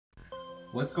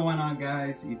What's going on,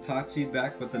 guys? Itachi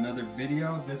back with another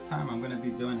video. This time I'm going to be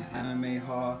doing an anime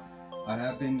haul. I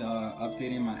have been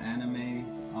updating my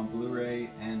anime on Blu-ray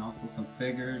and also some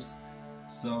figures.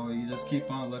 So you just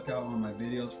keep on lookout on my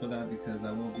videos for that because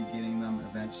I will be getting them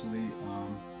eventually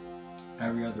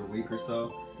every other week or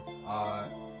so.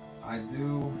 I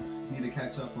do need to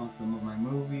catch up on some of my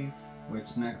movies,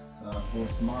 which next for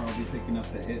tomorrow I'll be picking up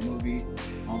the It movie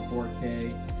on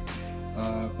 4K.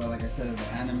 But like I said, the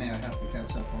anime, I have to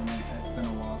catch up on it. It's been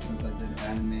a while since I did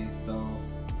anime, so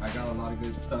I got a lot of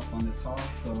good stuff on this haul.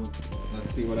 So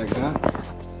let's see what I got.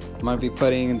 I'm gonna be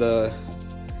putting the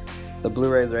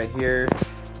Blu-rays right here.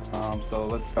 So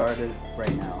let's start it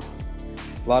right now.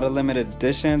 A lot of limited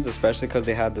editions, especially because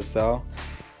they had the sale.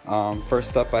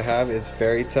 First up I have is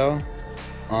Fairy Tail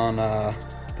on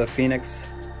the Phoenix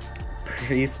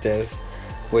Priestess,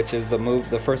 which is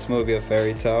the first movie of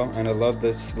Fairy Tail, and I love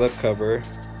this slipcover.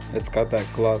 It's got that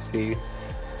glossy,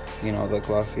 you know, the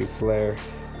glossy glare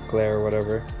or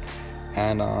whatever.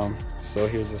 And so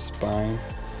here's the spine.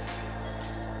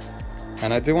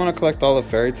 And I do want to collect all the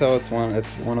Fairy Tail. It's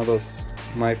one of those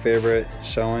my favorite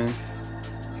showing.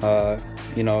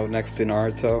 You know, next to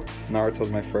Naruto.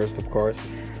 Naruto's my first, of course.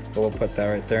 But we'll put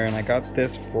that right there. And I got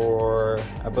this for,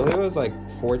 I believe it was like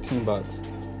 14 bucks.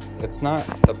 It's not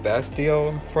the best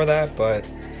deal for that, but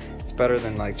it's better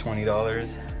than like $20.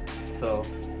 So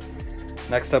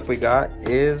next up we got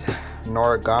is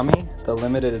Noragami, the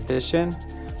limited edition.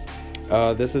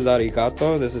 This is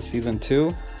Arigato. This is season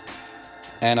 2,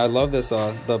 and I love this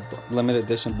the limited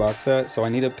edition box set. So I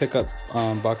need to pick up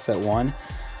box set 1.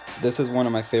 This is one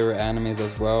of my favorite animes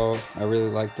as well. I really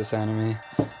like this anime.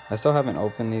 I still haven't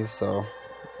opened these, so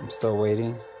I'm still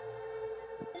waiting.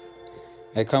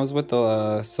 It comes with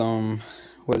some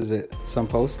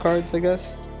postcards, I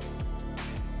guess.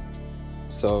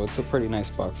 So it's a pretty nice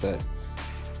box set.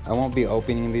 I won't be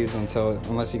opening these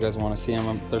unless you guys want to see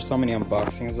them. There's so many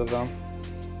unboxings of them.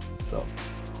 So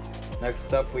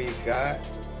next up we got,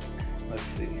 let's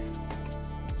see,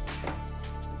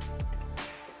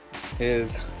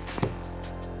 is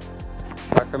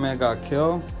Akame ga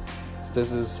Kill.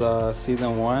 This is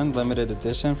season 1 limited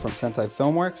edition from Sentai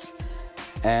Filmworks.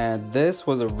 And this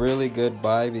was a really good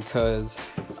buy because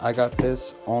I got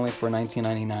this only for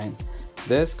 $19.99.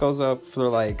 This goes up for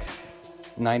like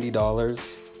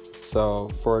 $90. So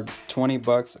for 20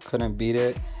 bucks, I couldn't beat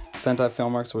it. Sentai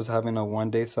Filmworks was having a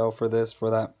one-day sale for this for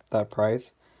that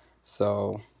price.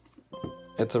 So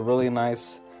it's a really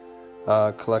nice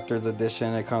collector's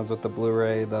edition. It comes with the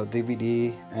Blu-ray, the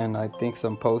DVD, and I think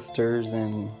some posters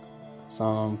and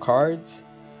some cards.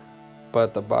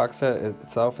 But the box set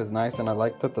itself is nice, and I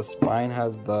like that the spine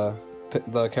has the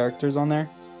characters on there.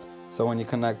 So when you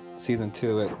connect season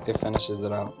 2, it finishes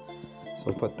it out. So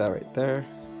we'll put that right there.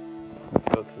 Let's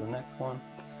go to the next one,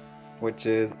 which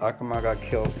is Akame ga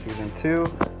Kill season 2,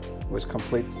 which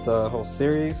completes the whole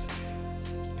series.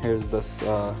 Here's this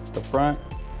the front,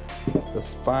 the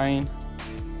spine.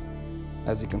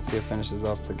 As you can see, it finishes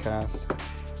off the cast.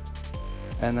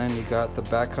 And then you got the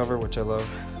back cover, which I love.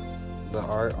 The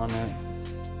art on it,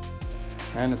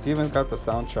 and it's even got the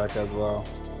soundtrack as well,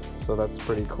 so that's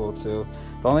pretty cool too.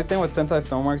 The only thing with Sentai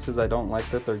Filmworks is I don't like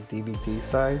that they're DVD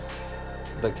size,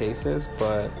 the cases,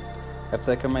 but if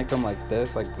they can make them like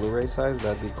this, like Blu-ray size,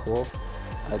 that'd be cool.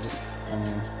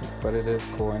 But it is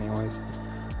cool anyways.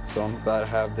 So I'm glad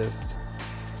to have this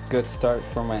good start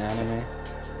for my anime.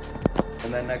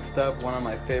 And then next up, one of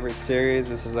my favorite series.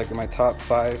 This is like my top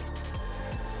 5,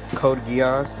 Code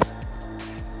Geass.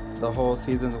 The whole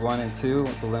seasons 1 and 2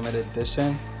 with the limited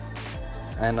edition,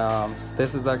 and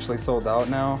this is actually sold out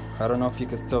now. I don't know if you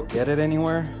can still get it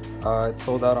anywhere. It's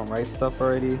sold out on Right Stuff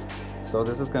already, so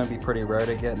this is going to be pretty rare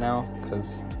to get now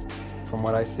because from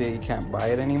what I see, you can't buy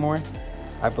it anymore.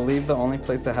 I believe the only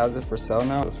place that has it for sale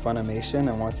now is Funimation,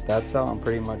 and once that's out,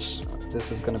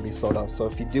 this is going to be sold out. So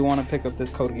if you do want to pick up this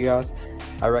Code Geass,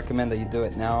 I recommend that you do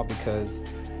it now because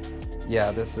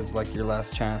yeah, this is like your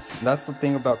last chance. That's the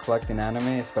thing about collecting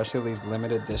anime, especially these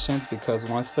limited editions, because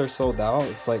once they're sold out,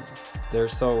 it's like they're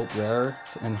so rare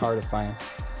and hard to find.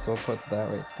 So we'll put that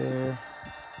right there.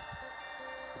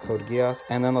 Code Geass.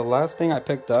 And then the last thing I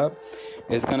picked up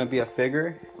is going to be a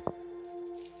figure,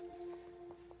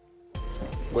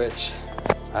 which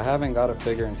I haven't got a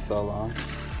figure in so long.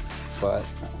 But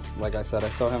like I said, I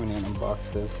still haven't even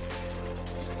unboxed this.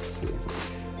 Let's see.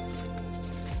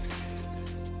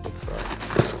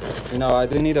 You know, I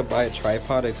do need to buy a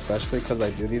tripod, especially because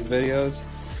I do these videos.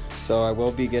 So I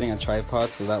will be getting a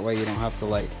tripod so that way you don't have to,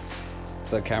 like,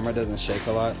 the camera doesn't shake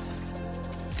a lot.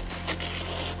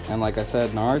 And like I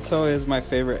said, Naruto is my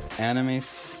favorite anime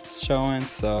showing,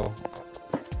 so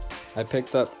I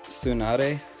picked up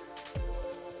Tsunade.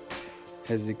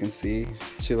 As you can see,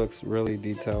 she looks really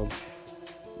detailed.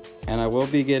 And I will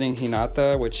be getting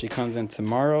Hinata, which she comes in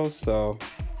tomorrow, so,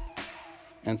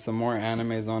 and some more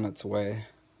animes on its way.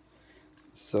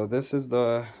 So this is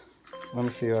the, let me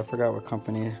see, I forgot what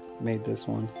company made this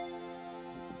one.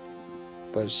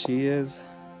 But she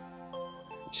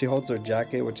holds her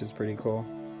jacket, which is pretty cool.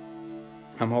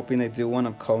 I'm hoping they do one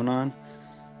of Conan,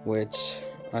 which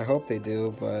I hope they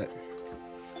do, but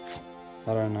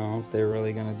I don't know if they're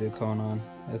really gonna do Conan.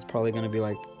 It's probably gonna be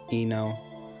like Ino.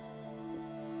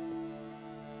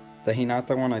 The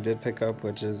Hinata one I did pick up,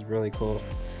 which is really cool.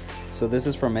 So this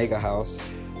is from Mega House.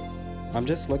 I'm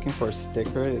just looking for a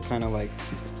sticker. It kind of like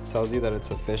tells you that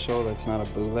it's official, that's not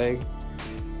a bootleg.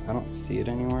 I don't see it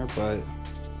anywhere, but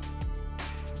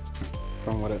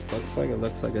from what it looks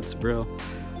like it's real.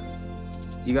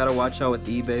 You gotta watch out with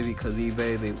eBay, because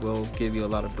eBay, they will give you a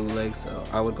lot of bootlegs. So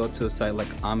I would go to a site like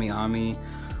AmiAmi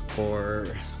or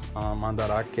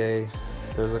Mandarake.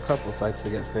 There's a couple sites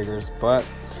to get figures, but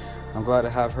I'm glad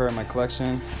to have her in my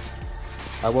collection.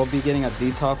 I will be getting a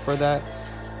detail for that.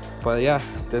 But yeah,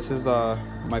 this is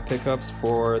my pickups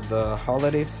for the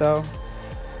holiday sale.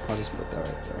 I'll just put that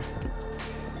right there.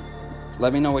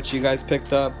 Let me know what you guys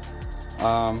picked up.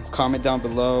 Comment down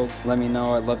below. Let me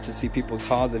know. I'd love to see people's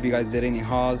hauls. If you guys did any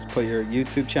hauls, put your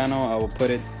YouTube channel. I will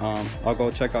put it. I'll go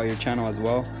check out your channel as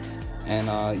well. And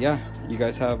yeah, you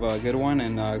guys have a good one,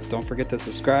 and don't forget to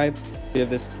subscribe, give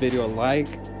this video a like,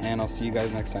 and I'll see you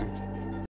guys next time.